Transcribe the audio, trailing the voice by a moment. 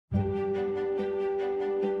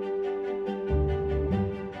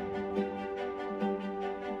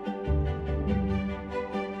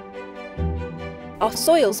Our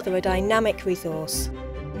soils are a dynamic resource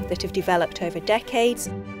that have developed over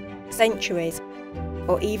decades, centuries,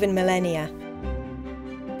 or even millennia.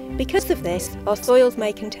 Because of this, our soils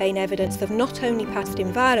may contain evidence of not only past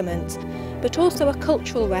environments, but also a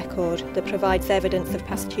cultural record that provides evidence of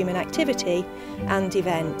past human activity and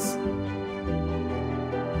events.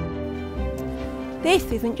 This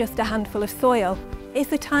isn't just a handful of soil,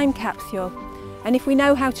 it's a time capsule, and if we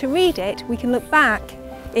know how to read it, we can look back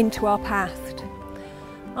into our past.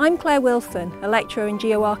 I'm Clare Wilson, a lecturer in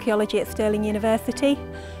geoarchaeology at Stirling University,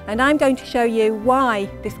 and I'm going to show you why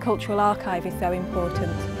this cultural archive is so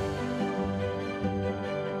important.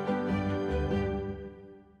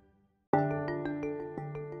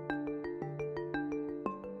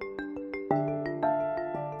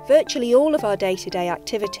 Virtually all of our day-to-day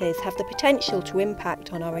activities have the potential to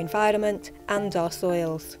impact on our environment and our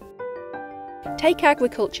soils. Take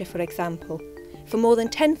agriculture, for example. For more than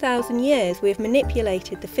 10,000 years we have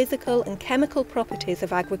manipulated the physical and chemical properties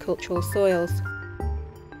of agricultural soils.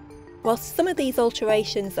 Whilst some of these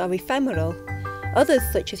alterations are ephemeral, others,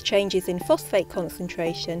 such as changes in phosphate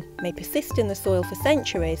concentration, may persist in the soil for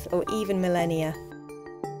centuries or even millennia.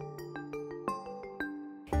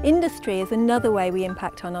 Industry is another way we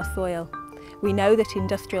impact on our soil. We know that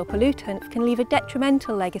industrial pollutants can leave a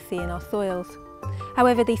detrimental legacy in our soils.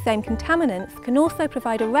 However, these same contaminants can also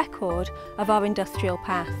provide a record of our industrial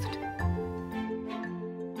past.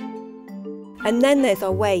 And then there's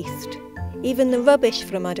our waste. Even the rubbish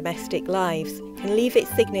from our domestic lives can leave its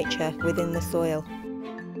signature within the soil.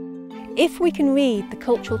 If we can read the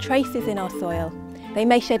cultural traces in our soil, they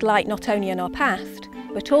may shed light not only on our past,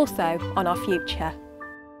 but also on our future.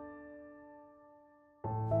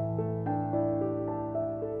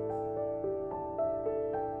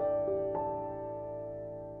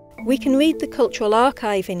 We can read the cultural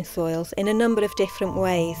archive in soils in a number of different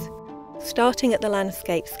ways, starting at the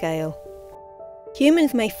landscape scale.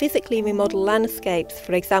 Humans may physically remodel landscapes,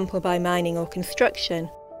 for example by mining or construction,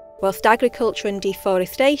 whilst agriculture and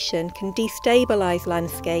deforestation can destabilise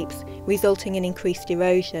landscapes, resulting in increased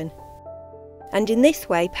erosion. And in this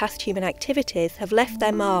way, past human activities have left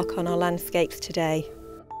their mark on our landscapes today.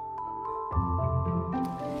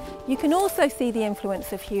 You can also see the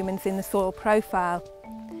influence of humans in the soil profile.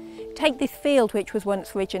 Take this field, which was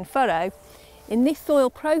once ridge and furrow. In this soil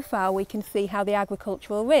profile we can see how the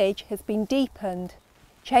agricultural ridge has been deepened,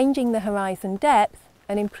 changing the horizon depth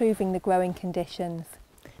and improving the growing conditions.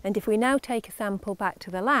 And if we now take a sample back to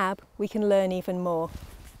the lab, we can learn even more.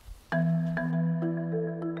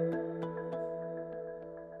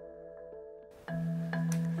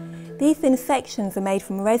 These thin sections are made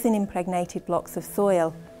from resin-impregnated blocks of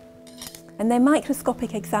soil, and their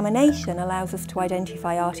microscopic examination allows us to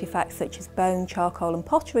identify artefacts such as bone, charcoal and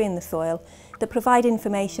pottery in the soil that provide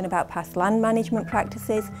information about past land management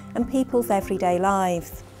practices and people's everyday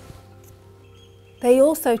lives. They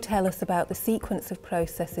also tell us about the sequence of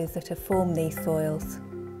processes that have formed these soils.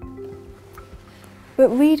 But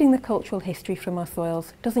reading the cultural history from our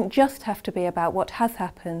soils doesn't just have to be about what has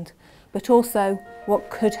happened, but also what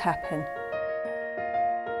could happen.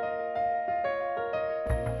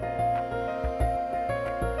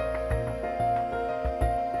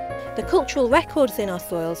 The cultural records in our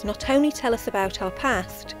soils not only tell us about our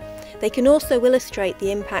past, they can also illustrate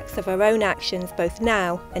the impacts of our own actions both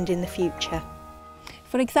now and in the future.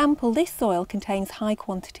 For example, this soil contains high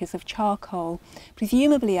quantities of charcoal,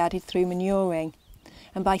 presumably added through manuring.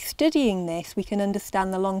 And by studying this, we can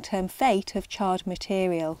understand the long-term fate of charred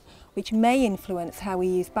material, which may influence how we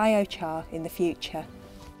use biochar in the future.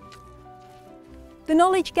 The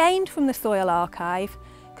knowledge gained from the soil archive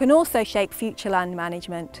can also shape future land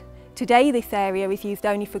management. Today this area is used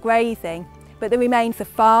only for grazing, but the remains of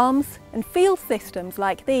farms and field systems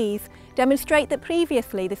like these demonstrate that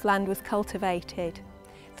previously this land was cultivated.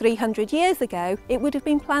 300 years ago it would have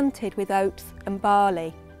been planted with oats and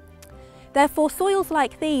barley. Therefore soils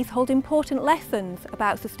like these hold important lessons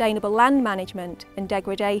about sustainable land management and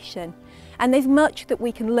degradation, and there's much that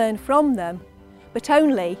we can learn from them, but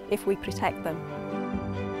only if we protect them.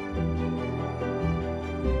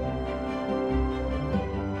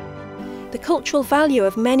 The cultural value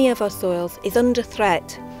of many of our soils is under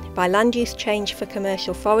threat by land use change for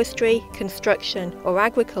commercial forestry, construction or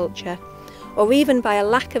agriculture, or even by a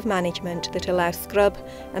lack of management that allows scrub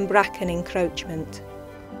and bracken encroachment.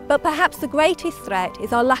 But perhaps the greatest threat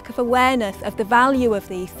is our lack of awareness of the value of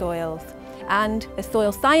these soils. And as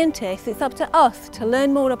soil scientists, it's up to us to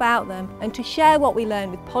learn more about them and to share what we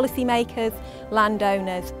learn with policymakers,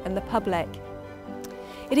 landowners and the public.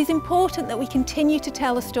 It is important that we continue to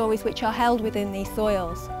tell the stories which are held within these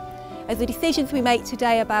soils, as the decisions we make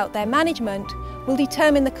today about their management will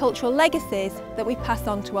determine the cultural legacies that we pass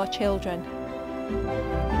on to our children.